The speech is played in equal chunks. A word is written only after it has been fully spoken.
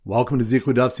Welcome to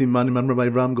Zichud Daf Siman Member by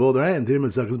Ram Golder and today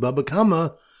Masechus Bava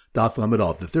Kamma Daf Lamed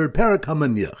Aleph. The third parak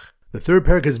Kamaniach. The third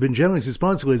parak has been generously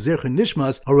sponsored by Zercha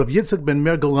Nishmas or Rav Yitzchak ben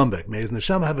Mer Golambek. May his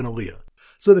neshama have an aliyah.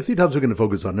 So the three topics we're going to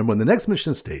focus on. Number one, the next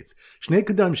Mishnah states, Shnei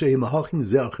Kadam Shehi Mahachim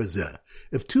Zeh Achar Zeh.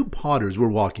 If two potters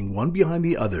were walking one behind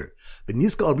the other,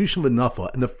 B'niska al Rishon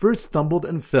v'Nafa, and the first stumbled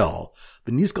and fell,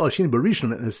 B'niska al Sheni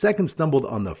b'Rishon, and the second stumbled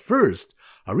on the first,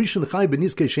 Harishon Chai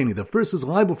b'Niske Sheni, the first is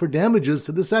liable for damages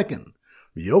to the second.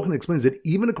 Yochanan explains that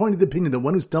even according to the opinion that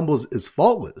one who stumbles is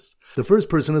faultless, the first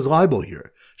person is liable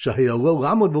here,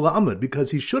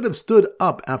 because he should have stood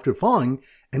up after falling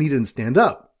and he didn't stand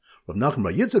up. Rav Nachman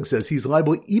Bar Yitzchak says he's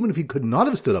liable even if he could not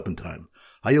have stood up in time.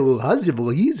 He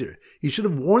should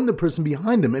have warned the person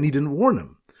behind him and he didn't warn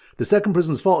him. The second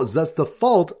person's fault is thus the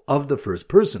fault of the first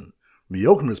person.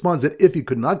 Yochanan responds that if he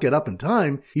could not get up in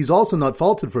time, he's also not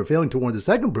faulted for failing to warn the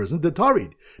second person, the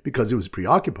Tarid, because he was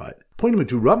preoccupied. Pointing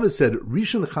to Rava said,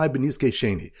 Rishon Chai b'Niske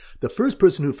Sheni, the first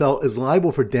person who fell is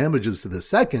liable for damages to the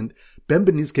second, Ben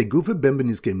b'Niske Gufa, Ben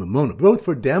b'Niske Mamona, both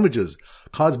for damages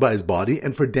caused by his body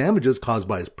and for damages caused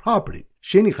by his property.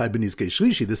 Sheni Chai b'Niske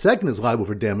Shlishi, the second is liable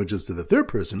for damages to the third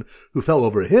person who fell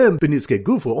over him, b'Niske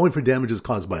Gufa, only for damages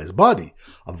caused by his body,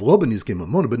 Avlo b'Niske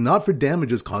Mamona, but not for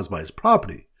damages caused by his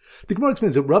property. The Gemara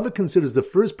explains that Rava considers the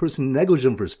first person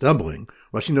negligent for stumbling.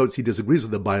 Rashi notes he disagrees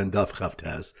with the Bayan Daf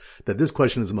Chavtes, that this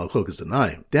question is a Malchokas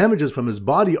Anayim. Damages from his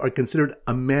body are considered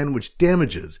a man which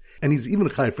damages, and he's even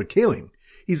chayav for kalim.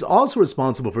 He's also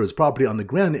responsible for his property on the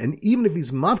ground, and even if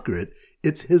he's mafkarit,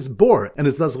 it's his bor, and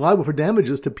is thus liable for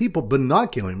damages to people, but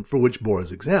not kalim, for which bor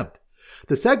is exempt.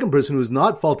 The second person who is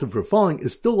not faulted for falling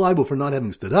is still liable for not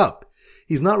having stood up.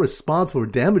 He's not responsible for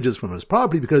damages from his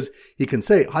property because he can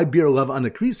say, Hi bir lev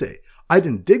anakrise, I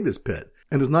didn't dig this pit,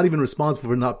 and is not even responsible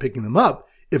for not picking them up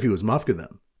if he was mafka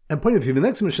them. And pointing to the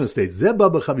next Mishnah states, Zeh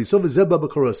baba chaviso v'zeh baba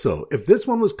koraso. If this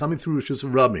one was coming through Rishus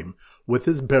Rabim with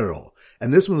his barrel,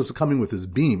 and this one was coming with his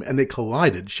beam, and they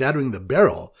collided, shattering the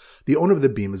barrel, the owner of the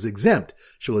beam is exempt.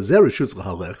 Because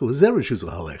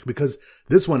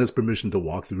this one has permission to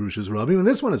walk through Rishus Rabim, and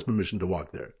this one has permission to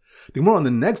walk there. The Gemara on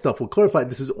the next stuff will clarify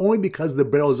this is only because the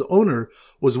barrel's owner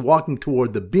was walking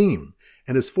toward the beam,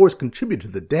 and his force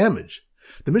contributed to the damage.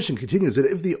 The mission continues that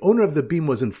if the owner of the beam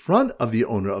was in front of the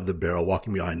owner of the barrel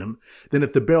walking behind him, then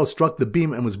if the barrel struck the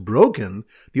beam and was broken,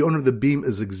 the owner of the beam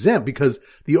is exempt because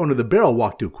the owner of the barrel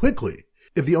walked too quickly.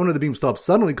 If the owner of the beam stopped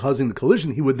suddenly causing the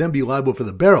collision, he would then be liable for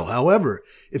the barrel. However,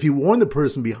 if he warned the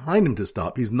person behind him to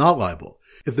stop, he's not liable.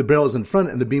 If the barrel is in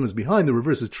front and the beam is behind, the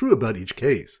reverse is true about each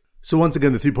case. So once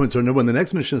again, the 3 points are number one. The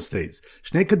next Mishnah states,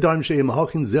 Shnei Kadarm Shehi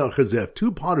Mahachin Zeh Achar Zeh.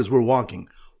 Two potters were walking,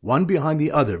 one behind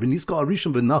the other, V'niska al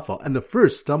Rishon v'Nafa, and the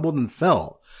first stumbled and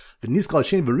fell. V'niska al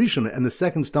Sheni v'Rishon, and the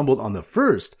second stumbled on the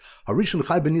first. Harishon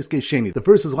Chai b'Niske Sheni, the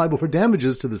first is liable for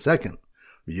damages to the second.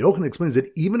 Yochanan explains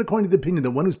that even according to the opinion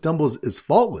that one who stumbles is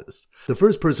faultless, the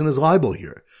first person is liable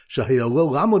here,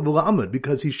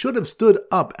 because he should have stood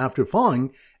up after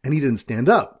falling and he didn't stand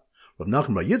up. Rav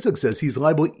Nachman Bar Yitzchak says he's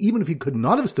liable even if he could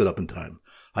not have stood up in time.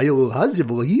 He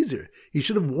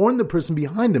should have warned the person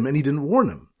behind him and he didn't warn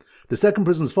him. The second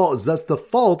person's fault is thus the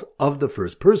fault of the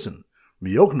first person.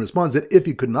 Yochanan responds that if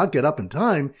he could not get up in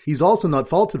time, he's also not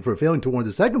faulted for failing to warn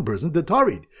the second person, the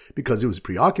Tarid, because he was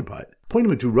preoccupied.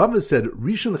 Pointing to Rava said,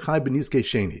 Rishon Chai b'Niske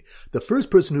Sheni, the first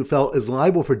person who fell is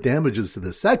liable for damages to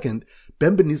the second,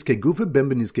 Ben b'Niske Gufa, Ben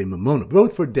b'Niske Mamona,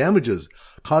 both for damages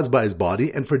caused by his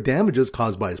body and for damages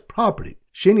caused by his property.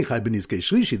 Sheni Chai b'Niske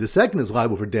Shlishi, the second is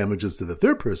liable for damages to the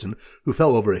third person who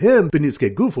fell over him,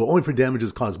 b'Niske Gufa, only for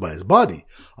damages caused by his body,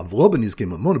 Avlo b'Niske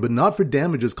Mamona, but not for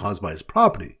damages caused by his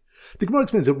property. The Gemara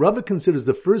explains that Rava considers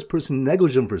the first person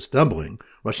negligent for stumbling.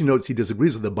 Rashi notes he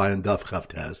disagrees with the Bayan Daf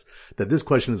Chavtes, that this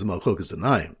question is a Malchokas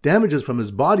Anayim. Damages from his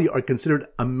body are considered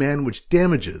a man which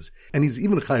damages, and he's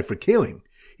even chayav for kalim.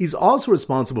 He's also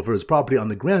responsible for his property on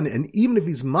the ground, and even if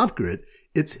he's mafkarit,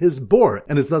 it's his bor,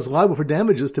 and is thus liable for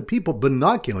damages to people, but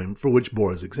not kalim, for which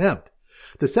bor is exempt.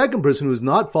 The second person who is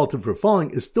not faulted for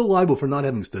falling is still liable for not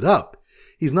having stood up.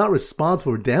 He's not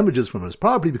responsible for damages from his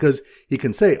property because he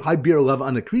can say, Hi bir lev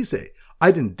anakrise,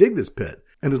 I didn't dig this pit,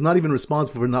 and is not even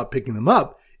responsible for not picking them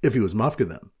up if he was mafka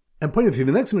them. And pointing to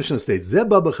the next Mishnah states, Zeh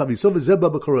baba chaviso v'zeh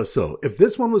baba koraso. If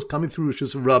this one was coming through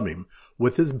Rishus Rabim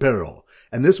with his barrel,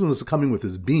 and this one was coming with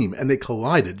his beam, and they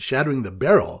collided, shattering the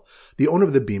barrel, the owner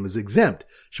of the beam is exempt.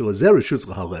 Because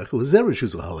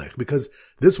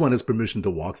this one has permission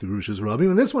to walk through Rishus Rabim,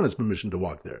 and this one has permission to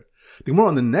walk there. The Gemara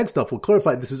on the next stuff will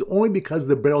clarify this is only because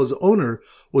the barrel's owner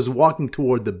was walking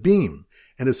toward the beam,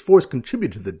 and his force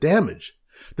contributed to the damage.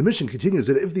 The mission continues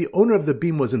that if the owner of the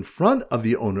beam was in front of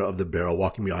the owner of the barrel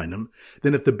walking behind him,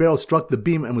 then if the barrel struck the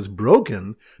beam and was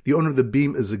broken, the owner of the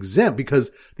beam is exempt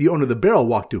because the owner of the barrel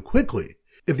walked too quickly.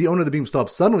 If the owner of the beam stopped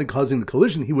suddenly, causing the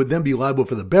collision, he would then be liable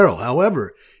for the barrel.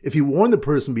 However, if he warned the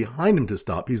person behind him to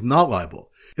stop, he's not liable.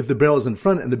 If the barrel is in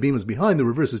front and the beam is behind, the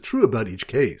reverse is true about each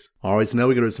case. Alright, so now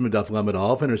we go to Siman Daf Lamed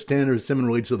Aleph, and our standard Siman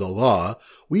relates to the law.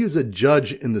 We use a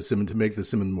judge in the Siman to make the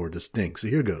Siman more distinct. So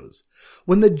here goes.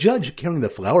 When the judge carrying the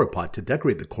flower pot to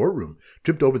decorate the courtroom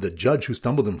tripped over the judge who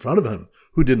stumbled in front of him,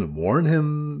 who didn't warn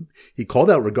him, he called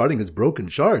out regarding his broken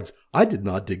shards, "I did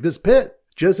not dig this pit."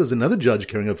 Just as another judge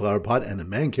carrying a flower pot and a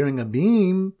man carrying a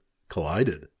beam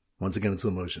collided. Once again in slow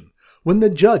motion. When the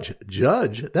judge,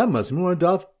 that must be more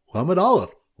Daf Lamed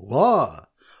Aleph, law.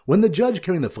 When the judge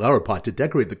carrying the flower pot to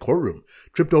decorate the courtroom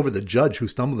tripped over the judge who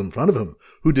stumbled in front of him,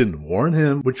 who didn't warn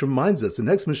him, which reminds us, the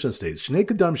next Mishnah states,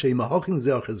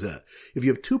 if you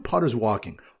have two potters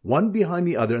walking, one behind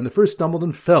the other, and the first stumbled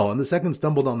and fell, and the second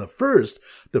stumbled on the first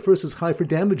is high for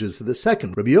damages to the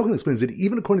second. Rabbi Yochanan explains that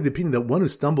even according to the opinion that one who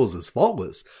stumbles is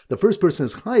faultless, the first person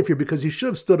is chayiv here because he should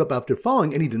have stood up after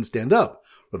falling and he didn't stand up.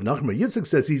 Rav Nachman Bar Yitzchak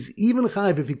says he's even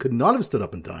chayiv if he could not have stood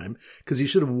up in time, because he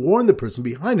should have warned the person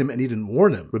behind him and he didn't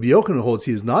warn him. Rabbi Yochanan holds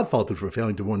he is not faulted for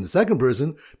failing to warn the second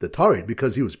person, the tarid,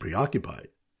 because he was preoccupied.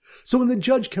 So when the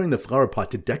judge carrying the flower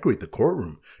pot to decorate the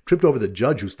courtroom tripped over the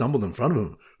judge who stumbled in front of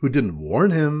him, who didn't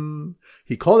warn him,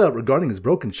 he called out regarding his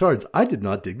broken shards, "I did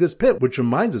not dig this pit," which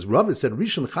reminds us, Rav said,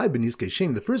 Rishon Chai Beniske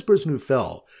Sheni, the first person who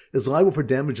fell is liable for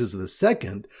damages of the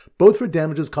second, both for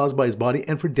damages caused by his body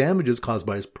and for damages caused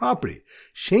by his property.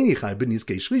 Sheni Chai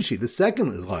Beniske Shlishi, the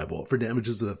second is liable for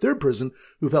damages of the third person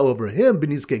who fell over him,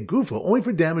 Beniske Gufa, only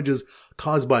for damages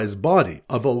caused by his body,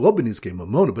 Avolo Beniske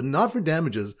Mamona, but not for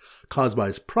damages caused by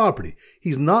his property.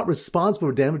 He's not responsible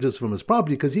for damages from his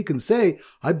property because he can say,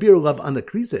 I bear love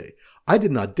anakrise. I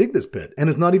did not dig this pit, and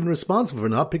is not even responsible for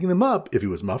not picking them up if he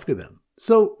was mafka them.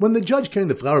 So, when the judge carrying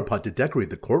the flower pot to decorate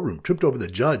the courtroom tripped over the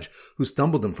judge who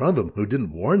stumbled in front of him, who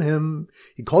didn't warn him,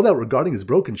 he called out regarding his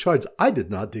broken shards, "I did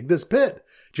not dig this pit."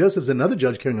 Just as another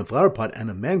judge carrying a flower pot and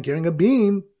a man carrying a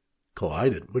beam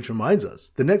collided, which reminds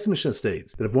us, the next Mishnah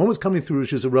states that if one was coming through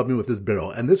Rosh Hashanah with his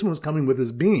barrel, and this one was coming with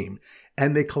his beam,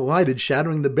 and they collided,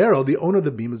 shattering the barrel, the owner of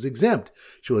the beam is exempt.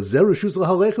 Because this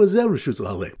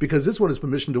one has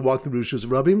permission to walk through Rosh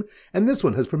Hashanah, and this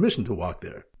one has permission to walk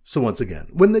there. So once again,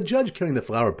 when the judge carrying the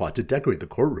flower pot to decorate the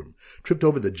courtroom tripped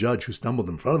over the judge who stumbled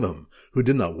in front of him, who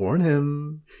did not warn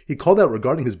him, he called out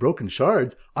regarding his broken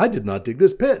shards, "I did not dig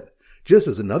this pit." Just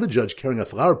as another judge carrying a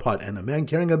flower pot and a man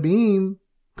carrying a beam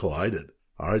collided.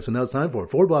 Alright, so now it's time for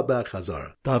Bava Kamma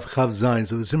Chazara. Daf Chav Zayin.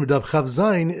 So the Simmer Daf Chav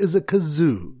Zayin is a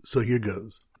kazoo. So here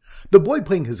goes. The boy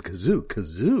playing his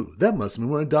kazoo, that must mean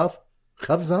we're in Daf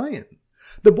Chav Zayin.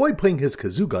 The boy playing his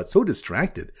kazoo got so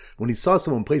distracted when he saw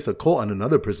someone place a coal on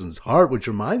another person's heart, which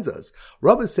reminds us,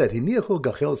 Rabbi said, if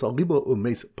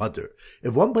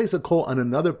one placed a coal on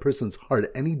another person's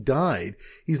heart and he died,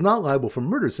 he's not liable for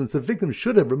murder since the victim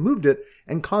should have removed it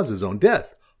and caused his own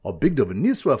death. If he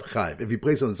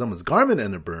placed it on someone's garment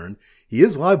and it burned, he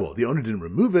is liable. The owner didn't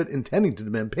remove it, intending to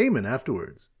demand payment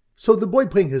afterwards. So the boy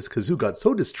playing his kazoo got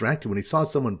so distracted when he saw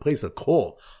someone place a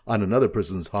coal on another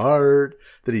person's heart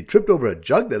that he tripped over a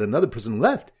jug that another person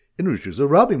left in Rosh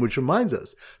Hashanah, which reminds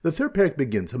us, the third parak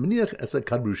begins, if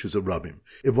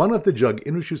one left the jug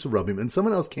in Rosh Hashanah and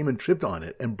someone else came and tripped on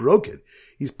it and broke it,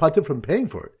 he's patur from paying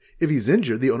for it. If he's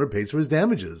injured, the owner pays for his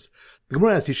damages. The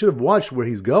Gemara asks he should have watched where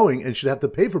he's going and should have to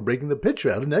pay for breaking the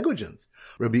pitcher out of negligence.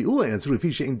 Rabbi Ula answered,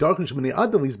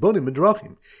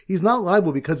 he's not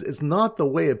liable because it's not the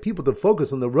way of people to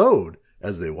focus on the road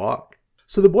as they walk.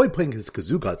 So the boy playing his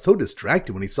kazoo got so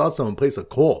distracted when he saw someone place a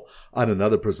coal on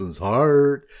another person's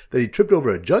heart that he tripped over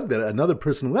a jug that another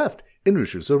person left in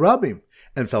Rosh Hashanah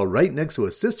and fell right next to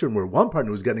a cistern where one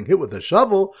partner was getting hit with a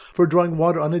shovel for drawing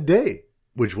water on a day,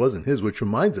 which wasn't his, which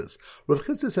reminds us, Rav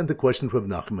Chisda sent a question to Rav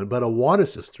Nachman about a water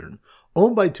cistern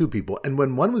owned by two people, and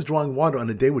when one was drawing water on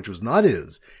a day which was not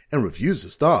his and refused to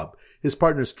stop, his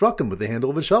partner struck him with the handle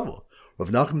of a shovel. Rav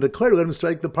Nachman declared, let him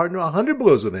strike the partner 100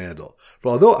 blows with the handle.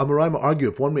 For although Amoraim argue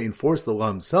if one may enforce the law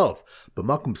himself, but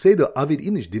Makum Seder Avid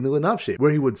Inish Dina Lenafshe,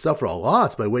 where he would suffer a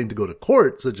lot by waiting to go to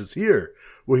court, such as here,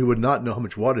 where he would not know how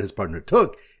much water his partner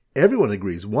took, everyone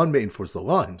agrees one may enforce the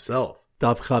law himself.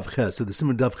 Daf Chav Ches. So the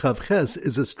Simmer Daf Chav Ches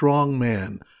is a strong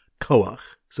man. Koach.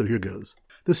 So here goes.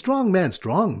 The strong man,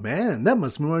 that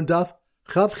must be more in Daf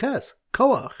Chav Ches.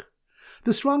 Koach.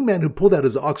 The strong man who pulled out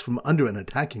his ox from under an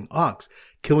attacking ox,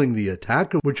 killing the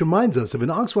attacker, which reminds us if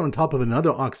an ox went on top of another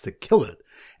ox to kill it,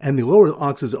 and the lower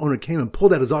ox's owner came and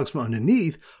pulled out his ox from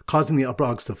underneath, causing the upper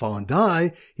ox to fall and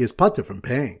die, he is patur from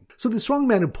paying. So the strong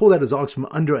man who pulled out his ox from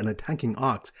under an attacking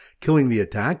ox, killing the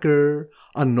attacker,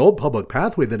 on an old public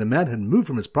pathway that a man had moved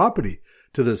from his property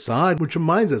to the side, which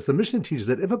reminds us, the Mishnah teaches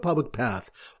that if a public path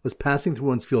was passing through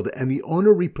one's field and the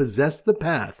owner repossessed the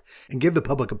path and gave the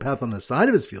public a path on the side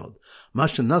of his field,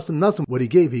 Masha Nasim, what he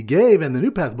gave, and the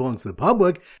new path belongs to the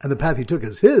public, and the path he took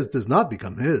as his does not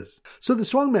become his. So the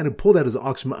strong man who pulled out his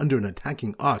ox from under an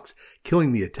attacking ox,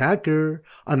 killing the attacker,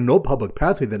 on an old public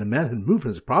pathway that a man had moved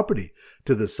from his property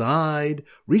to the side,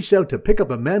 reached out to pick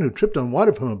up a man who tripped on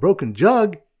water from a broken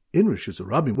jug, in Rishus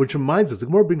Rabim, which reminds us, the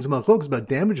Gemara brings machlokas about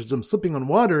damages from slipping on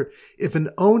water if an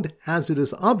owned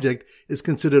hazardous object is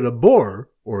considered a bore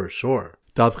or a shore.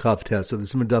 Dav Chav Tes, so the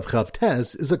Simon Dav Chav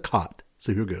Tes is a cot.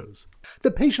 So here goes.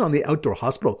 The patient on the outdoor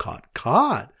hospital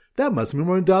cot, that must be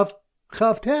more in Dav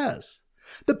Chav Tes.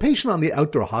 The patient on the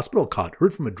outdoor hospital cot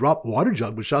heard from a dropped water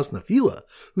jug with Shas Nafila,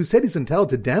 who said he's entitled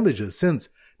to damages since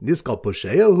Niskal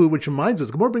Posheyahu, which reminds us,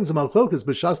 Gemara brings a malchokas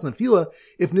b'shas nafila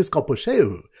if Niskal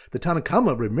Posheyahu. The Bava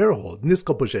Kamma Remer holds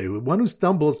Niskal Posheyahu, one who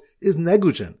stumbles is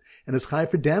negligent and is high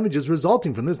for damages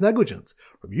resulting from this negligence.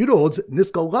 Rabbi Yehuda holds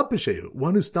Niskal La Posheyahu,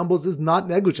 one who stumbles is not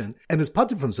negligent and is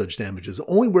patur from such damages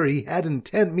only where he had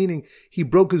intent, meaning he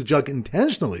broke his jug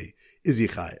intentionally, is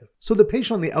Yichayev. So the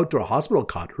patient on the outdoor hospital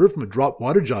cot heard from a dropped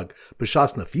water jug,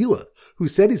 b'shas nafila, who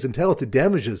said he's entitled to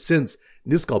damages since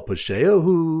Niskal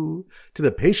Posheyahu. To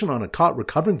the patient on a cot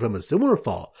recovering from a similar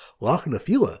fall, lach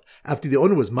nafila, after the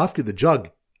owner was mafkir the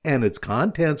jug and its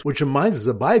contents, which reminds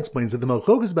us, Abai explains that the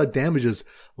malchokas about damages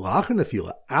lach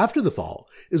nafila after the fall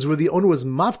is where the owner was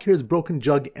mafkir his broken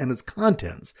jug and its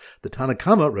contents. The Bava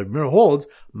Kamma Rabbi Meir holds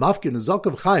mafkir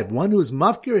nezakav chayiv, one who is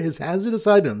mafkir his hazardous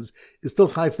items is still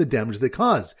chayiv for the damage they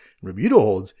cause. And Rabbi Yehuda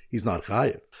holds he's not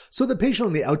chayiv. So the patient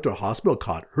on the outdoor hospital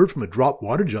cot heard from a dropped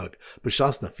water jug,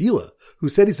 b'shas nafila, who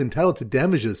said he's entitled to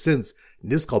damages since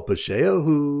Niskal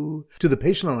Posheyahu. To the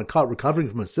patient on a cot recovering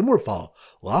from a similar fall,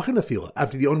 lach nafila,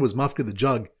 after the owner was mafkir the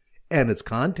jug and its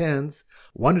contents,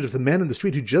 wondered if the man in the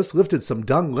street who just lifted some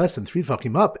dung less than 3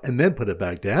 fakim up and then put it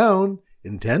back down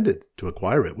intended to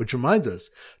acquire it, which reminds us,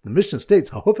 the Mishnah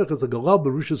states, Hahofech is a galal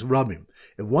b'Rishus Rabim.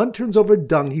 If one turns over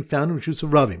dung he found in Rishus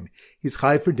Rabim, he's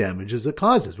high for damages it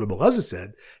causes. Rabbi Elazar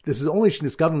said, this is only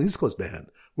Shniskaven Liskos Behen,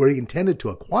 where he intended to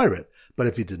acquire it, but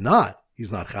if he did not,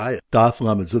 he's not chayav. Daf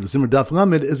Lamed. So the Simmer Daf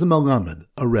Lamed is a Melamed,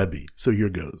 a Rebbe. So here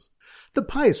goes. The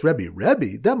pious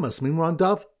Rebbe, that must mean we're on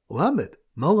Daf Lamed,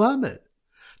 Melamed.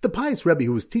 The pious Rebbe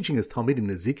who was teaching his Talmidim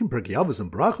Nezikim, Pirkei Avos,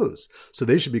 and Brachos, so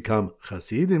they should become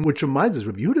Chasidim, which reminds us,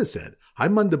 Rabbi Yehuda said,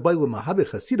 Hayman debayla mahabe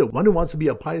Chasida, one who wants to be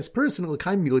a pious person,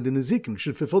 L'kaim Milei de Nezikim,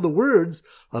 should fulfill the words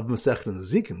of Masechet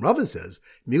Nezikim. Rava says,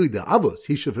 Milei de Avos,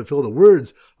 he should fulfill the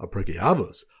words of Pirkei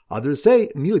Avos. Others say,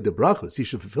 Milei de Brachos, he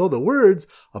should fulfill the words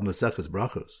of Maseches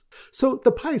Brachos. So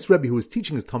the pious Rebbe who was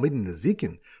teaching his Talmidim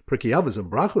Nezikin, Pirkei Avos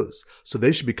and Brachos, so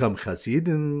they should become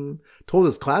Chasidim, told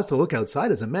his class to look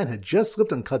outside as a man had just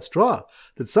slipped on cut straw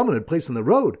that someone had placed on the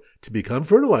road to become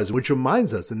fertilizer, which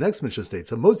reminds us, the next Mishnah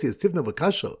states, Amosi is Tivna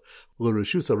V'Kasho,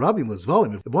 L'Rishus Rabim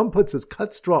L'Zvalim. If one puts his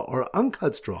cut straw or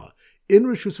uncut straw in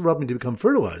Rishus Rabim to become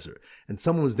fertilizer, and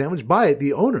someone was damaged by it,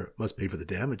 the owner must pay for the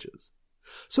damages.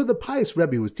 So the pious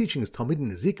Rebbe was teaching his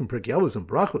Talmidim Nezikim, Pirkei Avos, and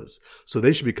Brachos, so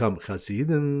they should become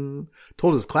Chasidim,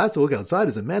 told his class to look outside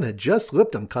as a man had just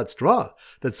slipped on cut straw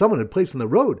that someone had placed on the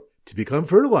road to become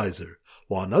fertilizer,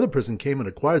 while another person came and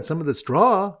acquired some of the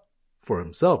straw for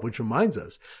himself, which reminds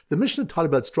us, the Mishnah taught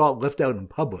about straw left out in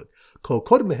public. Kol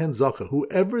kodem behen zacha,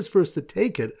 whoever is first to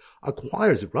take it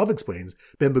acquires it. Rav explains,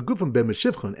 ben begufan ben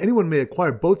meshivchan, anyone may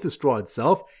acquire both the straw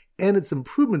itself and its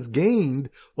improvements gained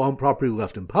while improperly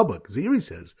left in public. Ziri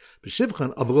says,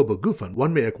 b'shivchan avlo begufan,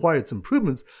 one may acquire its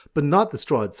improvements, but not the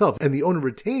straw itself, and the owner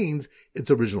retains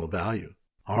its original value.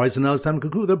 Alright, so now it's time to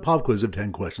conclude our pop quiz of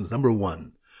 10 questions. Number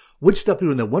 1. Which stuff do you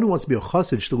learn that one who wants to be a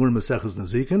chassid should learn Maseches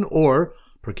Nezikin, or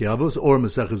Pirkei Avos, or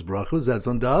Maseches Brachos? That's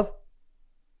on Daf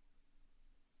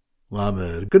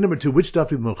Lamed. Good. Number 2. Which stuff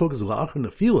do you learn is la'achar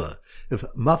nefila if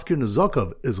mafkir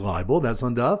nezakav is liable? That's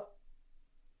on Daf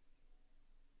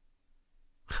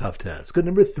Chavtes. Good.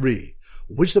 Number 3.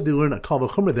 Which stuff do you learn at Kal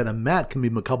V'chomer that a mat can be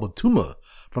makabel tuma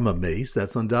from a mace?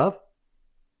 That's on Daf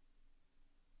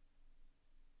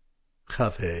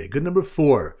Chafei. Good. Number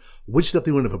 4. Which stuff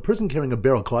do you learn if a person carrying a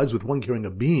barrel collides with one carrying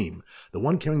a beam? The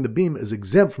one carrying the beam is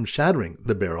exempt from shattering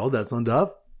the barrel. That's on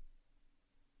Daf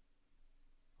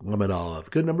Lamed Aleph.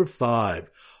 Good. Number 5.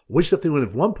 Which stuff they learn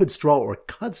if one puts straw or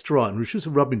cut straw in Rishus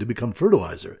Rabim to become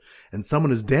fertilizer, and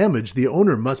someone is damaged, the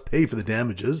owner must pay for the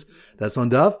damages. That's on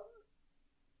Daf.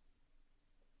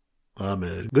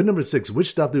 Amen. Good. Number 6. Which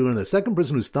stuff they learn the second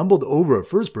person who stumbled over a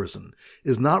first person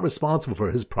is not responsible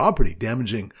for his property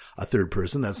damaging a third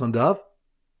person. That's on Daf.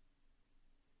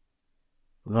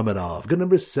 Lamed Aleph. Good.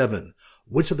 Number 7.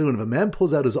 Which of the when if a man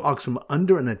pulls out his ox from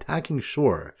under an attacking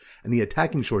shore and the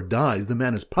attacking shore dies, the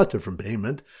man is patur from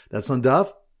payment. That's on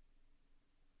Daf.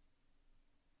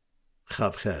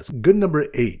 Chav Ches. Good. Number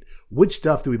 8. Which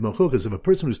daf do we machukas if a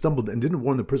person who stumbled and didn't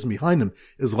warn the person behind him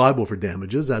is liable for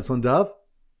damages? That's on Daf.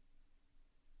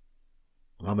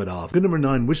 Lamed Aleph. Good. Number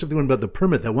 9. Which of the one about the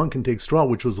permit that one can take straw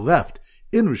which was left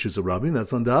in Rishus Rabim?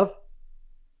 That's on Daf.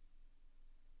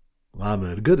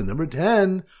 Lamed. Good. And number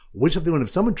 10. Which of the one if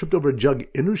someone tripped over a jug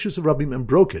in Rishus Rabim and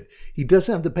broke it, he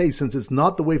doesn't have to pay since it's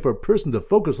not the way for a person to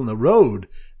focus on the road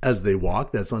as they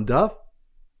walk. That's on Daf.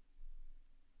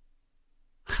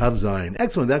 Chav Zayin.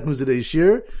 Excellent. That concludes today's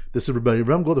shir. This is everybody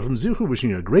Ram Golda from Zichu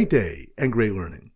wishing you a great day and great learning.